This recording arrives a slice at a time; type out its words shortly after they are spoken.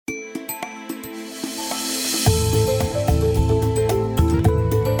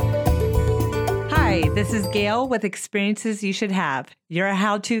This is Gail with Experiences You Should Have, your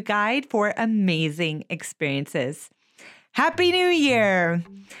how-to guide for amazing experiences. Happy New Year!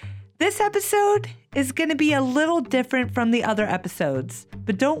 This episode is going to be a little different from the other episodes,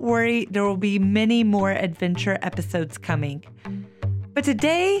 but don't worry, there will be many more adventure episodes coming. But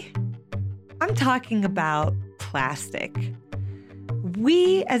today, I'm talking about plastic.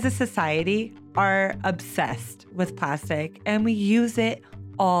 We as a society are obsessed with plastic and we use it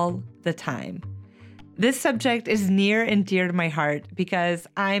all the time. This subject is near and dear to my heart because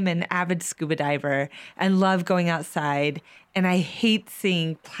I'm an avid scuba diver and love going outside, and I hate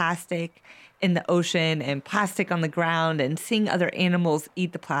seeing plastic in the ocean and plastic on the ground and seeing other animals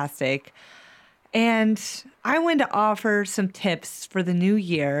eat the plastic. And I want to offer some tips for the new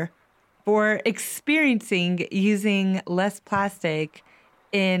year for experiencing using less plastic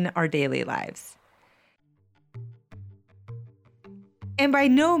in our daily lives. And by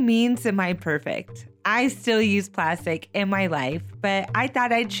no means am I perfect. I still use plastic in my life, but I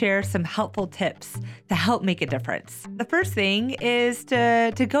thought I'd share some helpful tips to help make a difference. The first thing is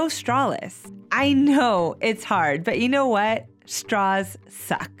to go strawless. I know it's hard, but you know what? Straws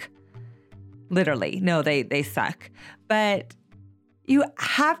suck. Literally. No, they suck. But you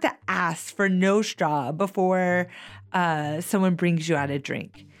have to ask for no straw before someone brings you out a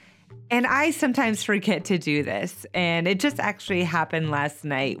drink. And I sometimes forget to do this. And it just actually happened last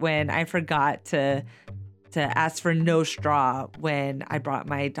night when I forgot to ask for no straw when I brought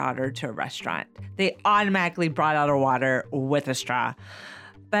my daughter to a restaurant. They automatically brought out a water with a straw.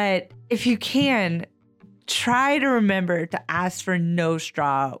 But if you can, try to remember to ask for no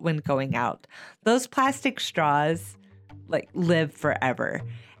straw when going out. Those plastic straws live forever.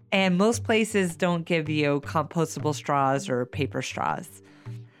 And most places don't give you compostable straws or paper straws.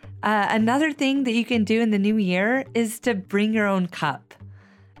 Another thing that you can do in the new year is to bring your own cup.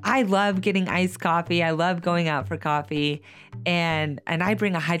 I love getting iced coffee. I love going out for coffee. And I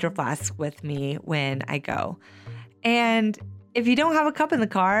bring a Hydro Flask with me when I go. And if you don't have a cup in the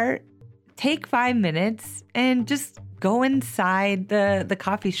car, take 5 minutes and just go inside the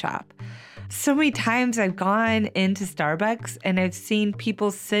coffee shop. So many times I've gone into Starbucks and I've seen people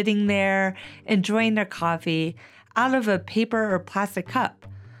sitting there enjoying their coffee out of a paper or plastic cup.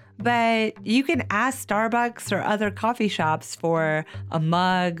 But you can ask Starbucks or other coffee shops for a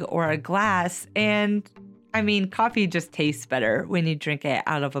mug or a glass. And I mean, coffee just tastes better when you drink it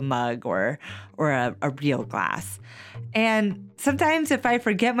out of a mug or a real glass. And sometimes if I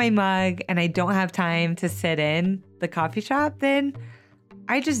forget my mug and I don't have time to sit in the coffee shop, then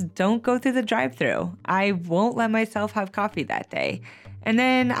I just don't go through the drive-thru. I won't let myself have coffee that day. And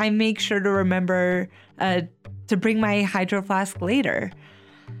then I make sure to remember to bring my Hydro Flask later.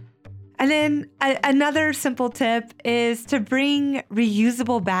 And then another simple tip is to bring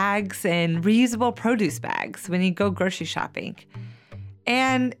reusable bags and reusable produce bags when you go grocery shopping.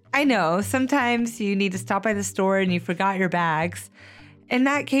 And I know sometimes you need to stop by the store and you forgot your bags. In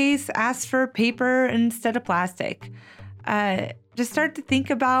that case, ask for paper instead of plastic. Just start to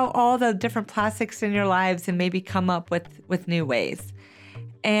think about all the different plastics in your lives and maybe come up with new ways.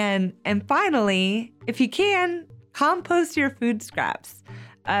 And finally, if you can, compost your food scraps.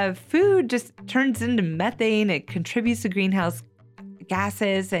 Food just turns into methane. It contributes to greenhouse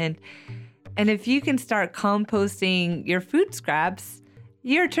gases. And if you can start composting your food scraps,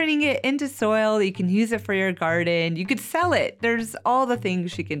 you're turning it into soil. You can use it for your garden. You could sell it. There's all the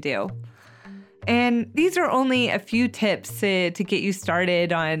things you can do. And these are only a few tips to get you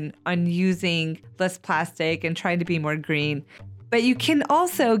started on using less plastic and trying to be more green. But you can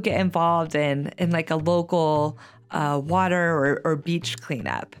also get involved in like a local water or beach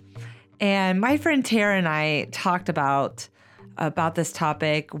cleanup. And my friend Tara and I talked about this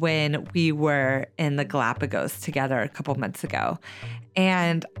topic when we were in the Galapagos together a couple months ago.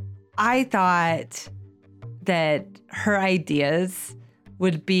 And I thought that her ideas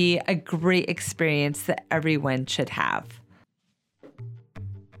would be a great experience that everyone should have.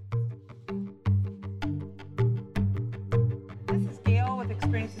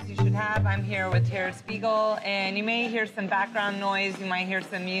 Experiences You Should Have. I'm here with Tara Spiegel, and you may hear some background noise. You might hear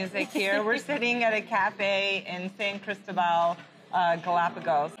some music here. We're sitting at a cafe in San Cristobal,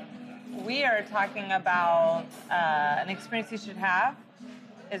 Galapagos. We are talking about an experience you should have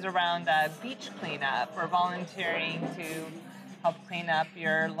is around beach cleanup or volunteering to help clean up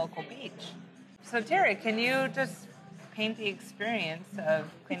your local beach. So Tara, can you just paint the experience of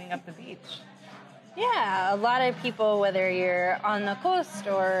cleaning up the beach? Yeah, a lot of people, whether you're on the coast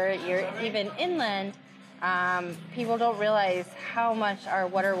or you're even inland, people don't realize how much our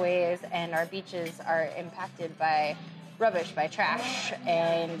waterways and our beaches are impacted by rubbish, by trash.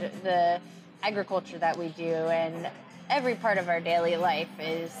 And the agriculture that we do, and every part of our daily life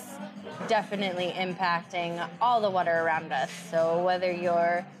is definitely impacting all the water around us. So whether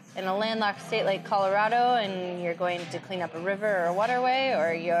you're in a landlocked state like Colorado and you're going to clean up a river or a waterway,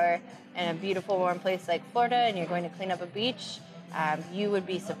 or you're in a beautiful warm place like Florida and you're going to clean up a beach, you would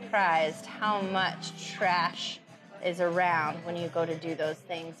be surprised how much trash is around when you go to do those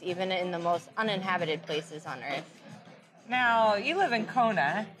things, even in the most uninhabited places on Earth. Now, you live in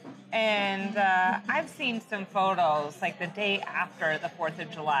Kona, and I've seen some photos, like the day after the 4th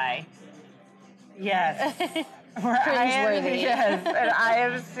of July. Yes. Cringeworthy. Yes, and I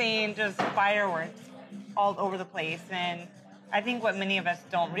have seen just fireworks all over the place. And I think what many of us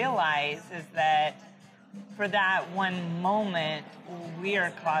don't realize is that for that one moment, we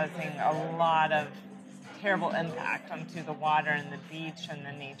are causing a lot of terrible impact onto the water and the beach and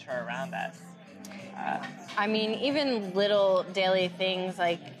the nature around us. I mean, even little daily things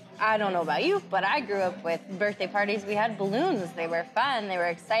like, I don't know about you, but I grew up with birthday parties. We had balloons. They were fun. They were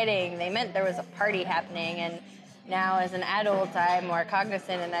exciting. They meant there was a party happening. And now as an adult, I'm more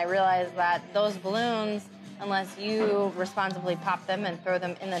cognizant, and I realize that those balloons, unless you responsibly pop them and throw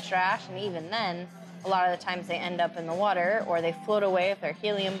them in the trash, and even then, a lot of the times they end up in the water or they float away if they're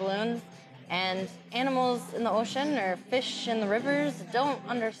helium balloons. And animals in the ocean or fish in the rivers don't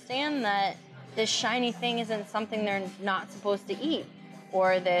understand that this shiny thing isn't something they're not supposed to eat,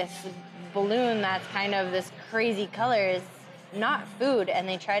 or this balloon that's kind of this crazy color is not food, and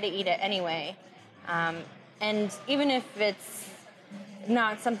they try to eat it anyway. And even if it's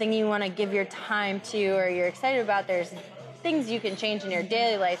not something you want to give your time to or you're excited about, there's things you can change in your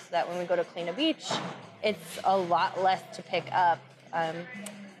daily life so that when we go to clean a beach, it's a lot less to pick up.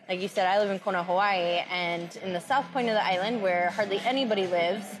 Like you said, I live in Kona, Hawaii, and in the south point of the island where hardly anybody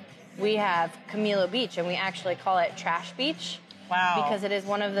lives, we have Camilo Beach, and we actually call it Trash Beach. Wow. Because it is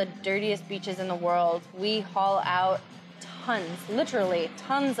one of the dirtiest beaches in the world. We haul out tons, literally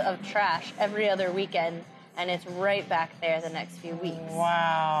tons of trash every other weekend, and it's right back there the next few weeks.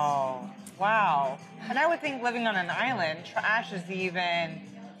 Wow. And I would think living on an island, trash is even,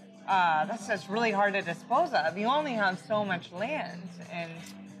 that's just really hard to dispose of. You only have so much land, and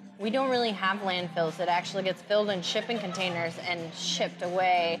we don't really have landfills. It actually gets filled in shipping containers and shipped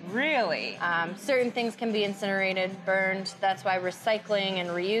away. Really? Certain things can be incinerated, burned. That's why recycling and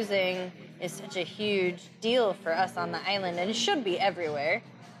reusing is such a huge deal for us on the island, and it should be everywhere,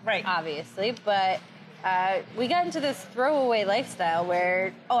 Right. obviously. But we got into this throwaway lifestyle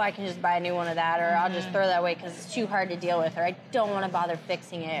where, I can just buy a new one of that, or I'll just throw that away because it's too hard to deal with, or I don't want to bother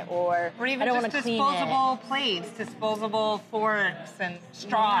fixing it, or even I don't just want to clean it. disposable plates, disposable forks, and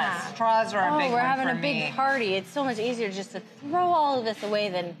straws. Yeah. Straws are a big we're one having for a big me. party. It's so much easier just to throw all of this away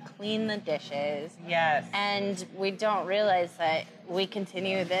than clean the dishes. Yes. And we don't realize that we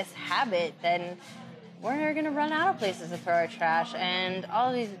continue this habit, then we're going to run out of places to throw our trash. And all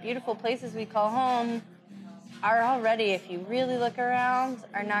of these beautiful places we call home are already, if you really look around,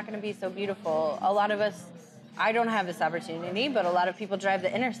 are not going to be so beautiful. A lot of us, I don't have this opportunity, but a lot of people drive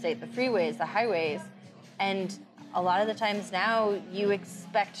the interstate, the freeways, the highways, and a lot of the times now you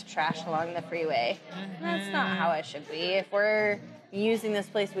expect trash along the freeway. Mm-hmm. That's not how it should be. If we're using this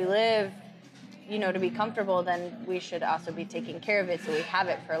place we live, to be comfortable, then we should also be taking care of it so we have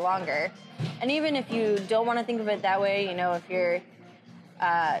it for longer. And even if you don't want to think of it that way, if you're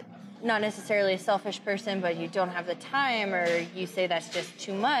not necessarily a selfish person, but you don't have the time, or you say that's just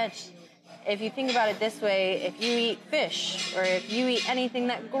too much, if you think about it this way, if you eat fish, or if you eat anything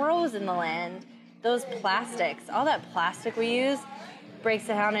that grows in the land, those plastics, all that plastic we use, breaks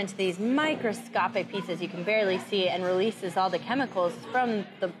it down into these microscopic pieces you can barely see, and releases all the chemicals from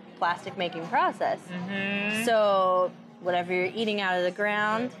the plastic making process. Mm-hmm. So whatever you're eating out of the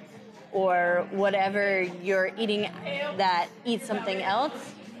ground, or whatever you're eating that eats something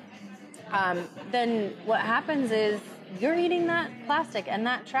else, then what happens is you're eating that plastic and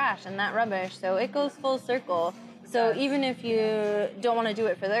that trash and that rubbish, so it goes full circle. So even if you don't want to do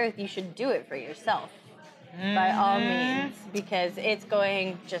it for the earth, you should do it for yourself, by all means, because it's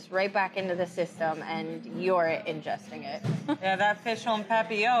going just right back into the system and you're ingesting it. Yeah, that fish on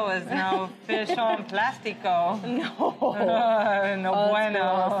Papio is now fish on Plastico. No bueno.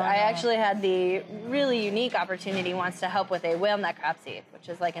 I actually had the really unique opportunity once to help with a whale necropsy, which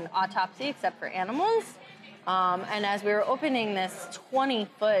is like an autopsy except for animals. And as we were opening this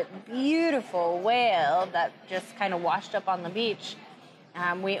 20-foot beautiful whale that just kind of washed up on the beach,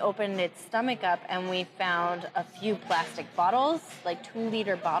 we opened its stomach up and we found a few plastic bottles, like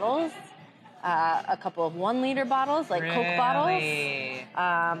 2-liter bottles, a couple of 1-liter bottles, like Coke bottles.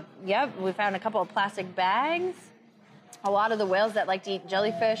 We found a couple of plastic bags. A lot of the whales that like to eat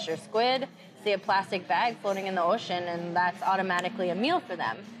jellyfish or squid see a plastic bag floating in the ocean, and that's automatically a meal for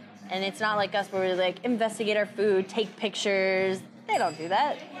them. And it's not like us where we like investigate our food, take pictures. They don't do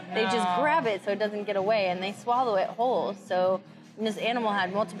that. No. They just grab it so it doesn't get away, and they swallow it whole. So this animal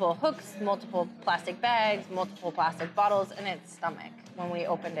had multiple hooks, multiple plastic bags, multiple plastic bottles in its stomach when we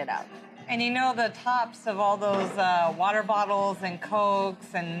opened it up. And you know, the tops of all those water bottles and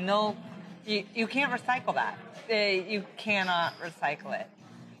Cokes and milk, you can't recycle that. You cannot recycle it.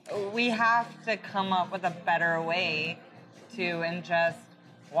 We have to come up with a better way to ingest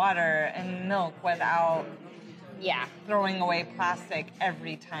water and milk without throwing away plastic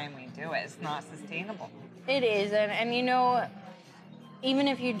every time we do it. It's not sustainable. It is, and you know, even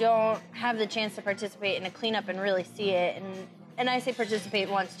if you don't have the chance to participate in a cleanup and really see it, and I say participate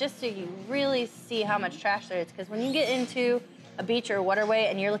once, just so you really see how much trash there is, because when you get into a beach or a waterway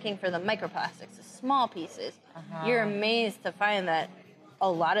and you're looking for the microplastics, the small pieces, you're amazed to find that a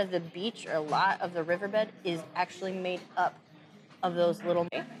lot of the beach or a lot of the riverbed is actually made up of those little...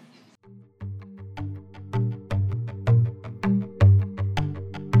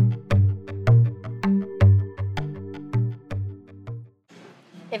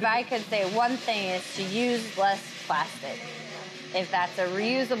 If I could say one thing, is to use less plastic. If that's a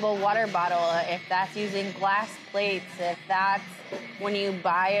reusable water bottle, if that's using glass plates, if that's when you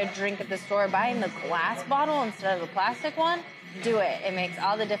buy a drink at the store, buying the glass bottle instead of the plastic one, do it. It makes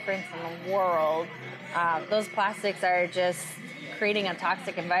all the difference in the world. Those plastics are just creating a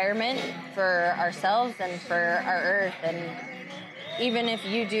toxic environment for ourselves and for our earth. And even if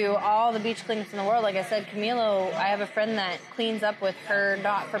you do all the beach cleanups in the world, like I said, Camilo, I have a friend that cleans up with her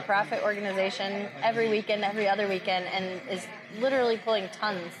not-for-profit organization every weekend, every other weekend, and is literally pulling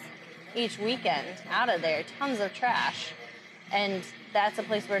tons each weekend out of there, tons of trash. And that's a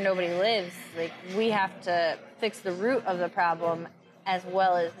place where nobody lives. Like, we have to fix the root of the problem as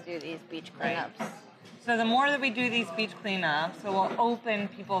well as do these beach cleanups. Right. So the more that we do these beach cleanups, it will open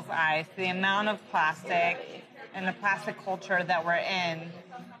people's eyes to the amount of plastic and the plastic culture that we're in,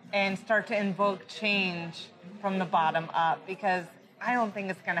 and start to invoke change from the bottom up, because I don't think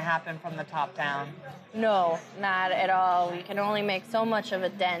it's going to happen from the top down. No, not at all. We can only make so much of a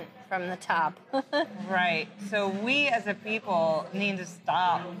dent from the top. Right. So we as a people need to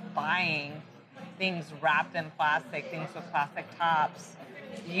stop buying things wrapped in plastic, things with plastic tops,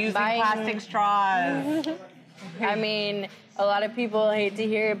 using plastic straws. I mean, a lot of people hate to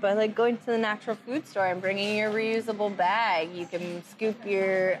hear it, but like going to the natural food store and bringing your reusable bag, you can scoop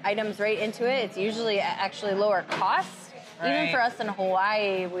your items right into it. It's usually actually lower cost. Right. Even for us in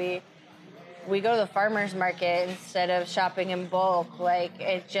Hawaii, we go to the farmer's market instead of shopping in bulk. Like,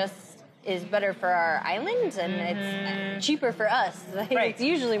 it just is better for our island, and it's cheaper for us. Like, right. It's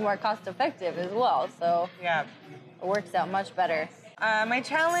usually more cost effective as well. So yeah, it works out much better. My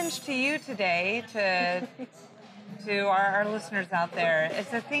challenge to you today, to our listeners out there, is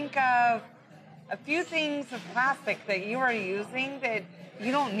to think of a few things of plastic that you are using that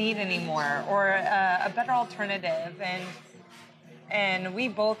you don't need anymore, or a better alternative. And we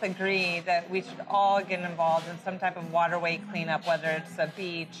both agree that we should all get involved in some type of waterway cleanup, whether it's a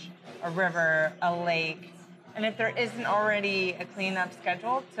beach, a river, a lake. And if there isn't already a cleanup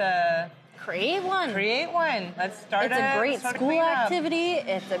scheduled, to create one. Let's start. It's a great school activity.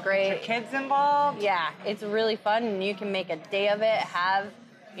 It's a great... Get your kids involved. Yeah, it's really fun, and you can make a day of it. Have,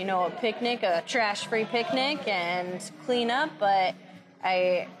 a picnic, a trash-free picnic, and clean up. But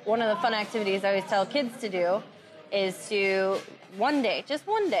one of the fun activities I always tell kids to do is to just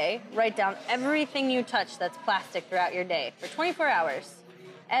one day, write down everything you touch that's plastic throughout your day for 24 hours.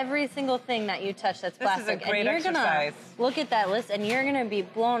 Every single thing that you touch that's plastic. This is a great exercise. Gonna look at that list, and you're gonna be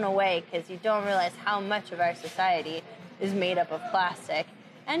blown away, because you don't realize how much of our society is made up of plastic.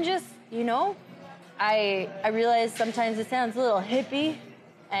 And just, I realize sometimes it sounds a little hippie,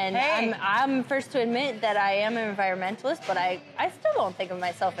 and hey. I'm first to admit that I am an environmentalist, but I still don't think of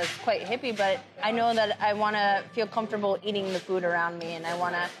myself as quite hippie, but I know that I want to feel comfortable eating the food around me, and I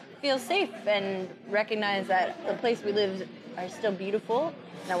want to feel safe and recognize that the place we live are still beautiful,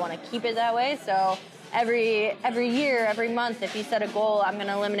 and I want to keep it that way. So every year, every month, if you set a goal, I'm going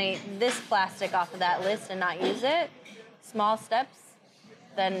to eliminate this plastic off of that list and not use it, small steps,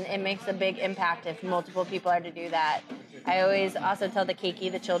 then it makes a big impact if multiple people are to do that. I always also tell the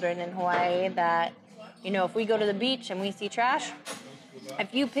keiki, the children in Hawaii, that, if we go to the beach and we see trash,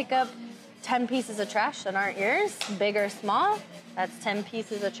 if you pick up 10 pieces of trash that aren't yours, big or small, that's 10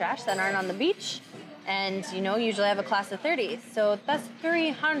 pieces of trash that aren't on the beach. And, usually I have a class of 30. So that's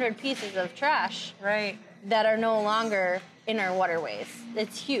 300 pieces of trash, right, that are no longer in our waterways.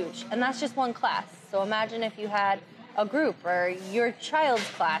 It's huge. And that's just one class. So imagine if you had a group or your child's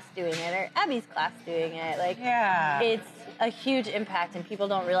class doing it or Abby's class doing it. Like, it's a huge impact, and people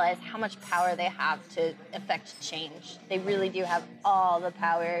don't realize how much power they have to affect change. They really do have all the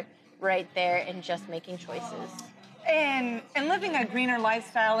power right there in just making choices. And living a greener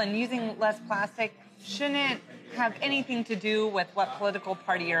lifestyle and using less plastic shouldn't have anything to do with what political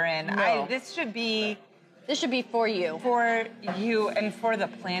party you're in. No. This should be for you. For you and for the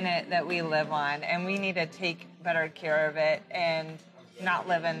planet that we live on. And we need to take better care of it and not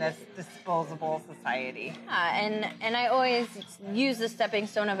live in this disposable society. And I always use the stepping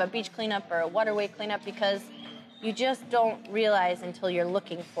stone of a beach cleanup or a waterway cleanup because you just don't realize until you're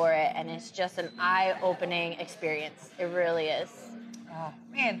looking for it, and it's just an eye-opening experience. It really is. Oh,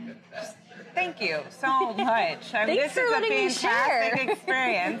 man. Thank you so much. I mean, Thanks for letting me share. This is a fantastic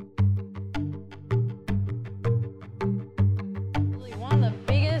experience. One of the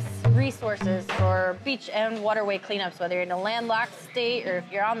biggest resources for beach and waterway cleanups, whether you're in a landlocked state or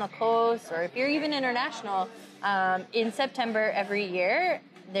if you're on the coast or if you're even international, in September every year,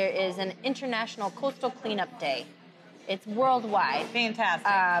 there is an International Coastal Cleanup Day. It's worldwide.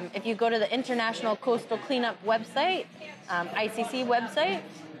 Fantastic. If you go to the International Coastal Cleanup website, ICC website,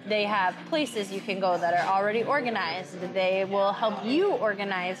 they have places you can go that are already organized. They will help you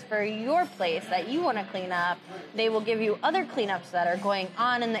organize for your place that you want to clean up. They will give you other cleanups that are going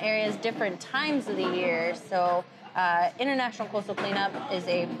on in the areas different times of the year. So International Coastal Cleanup is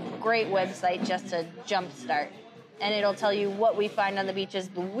a great website just to jumpstart. And it'll tell you what we find on the beaches,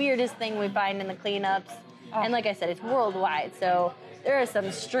 the weirdest thing we find in the cleanups. Oh. And like I said, it's worldwide. So there are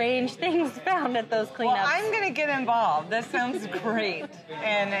some strange things found at those cleanups. Well, I'm going to get involved. This sounds great.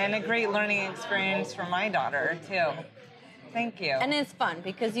 and a great learning experience for my daughter, too. Thank you. And it's fun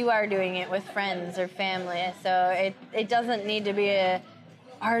because you are doing it with friends or family. So it doesn't need to be a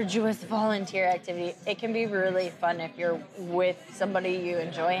arduous volunteer activity. It can be really fun if you're with somebody you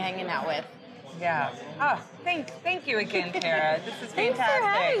enjoy hanging out with. Yeah. Oh, thank you again, Tara. This is fantastic. Thanks for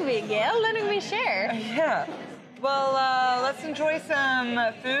having me, Gail, letting me share. Yeah. Well, let's enjoy some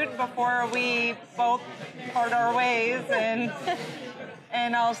food before we both part our ways, and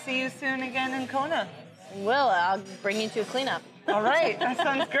I'll see you soon again in Kona. I'll bring you to a cleanup. All right. That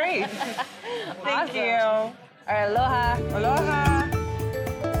sounds great. Thank you. All right, aloha. Aloha.